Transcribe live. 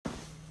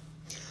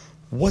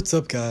What's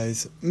up,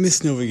 guys?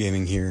 Miss Nova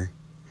Gaming here,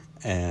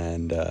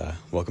 and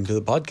welcome to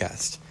the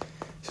podcast.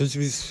 So this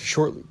will be a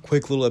short,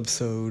 quick little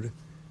episode,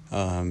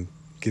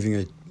 giving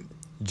a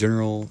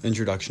general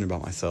introduction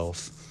about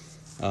myself.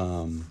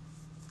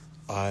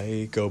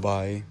 I go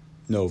by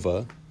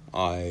Nova.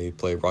 I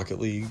play Rocket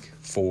League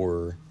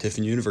for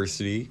Tiffin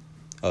University,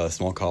 a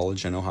small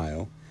college in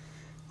Ohio.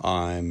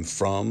 I'm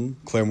from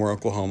Claremore,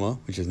 Oklahoma,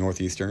 which is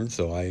northeastern,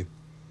 so I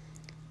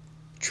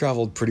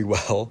traveled pretty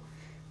well.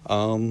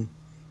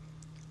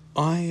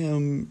 I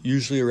am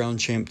usually around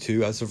Champ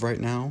 2 as of right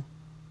now,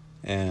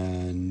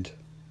 and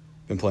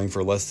been playing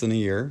for less than a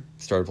year.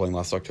 Started playing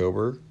last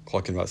October,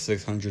 clocking about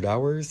 600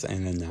 hours,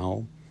 and then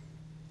now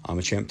I'm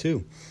a Champ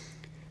 2.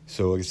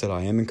 So like I said,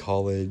 I am in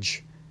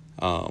college.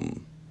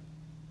 I'm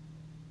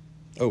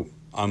a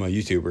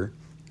YouTuber,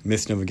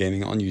 Miss Nova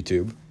Gaming on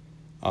YouTube.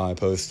 I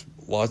post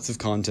lots of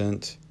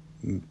content,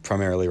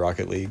 primarily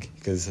Rocket League,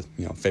 because,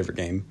 favorite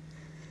game.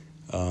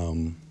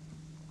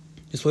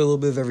 Just play a little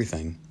bit of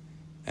everything,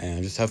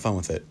 and just have fun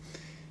with it.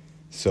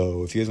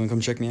 So if you guys want to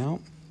come check me out,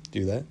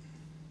 do that.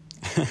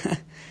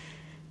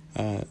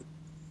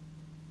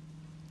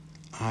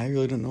 I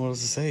really don't know what else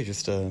to say.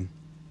 Just really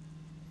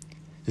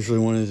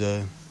wanted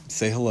to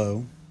say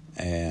hello,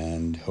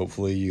 and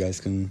hopefully you guys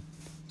can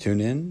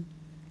tune in.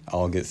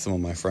 I'll get some of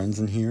my friends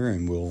in here,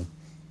 and we'll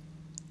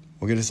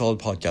get a solid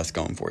podcast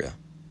going for you.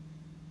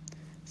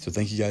 So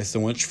thank you guys so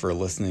much for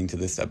listening to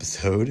this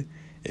episode.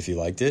 If you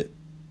liked it,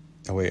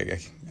 I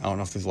don't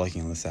know if there's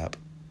liking on this app.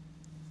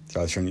 So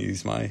I was trying to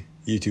use my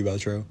YouTube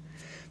outro.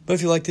 But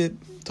if you liked it,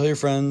 tell your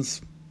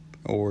friends,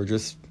 or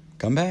just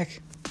come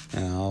back,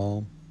 and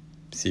I'll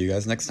see you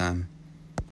guys next time.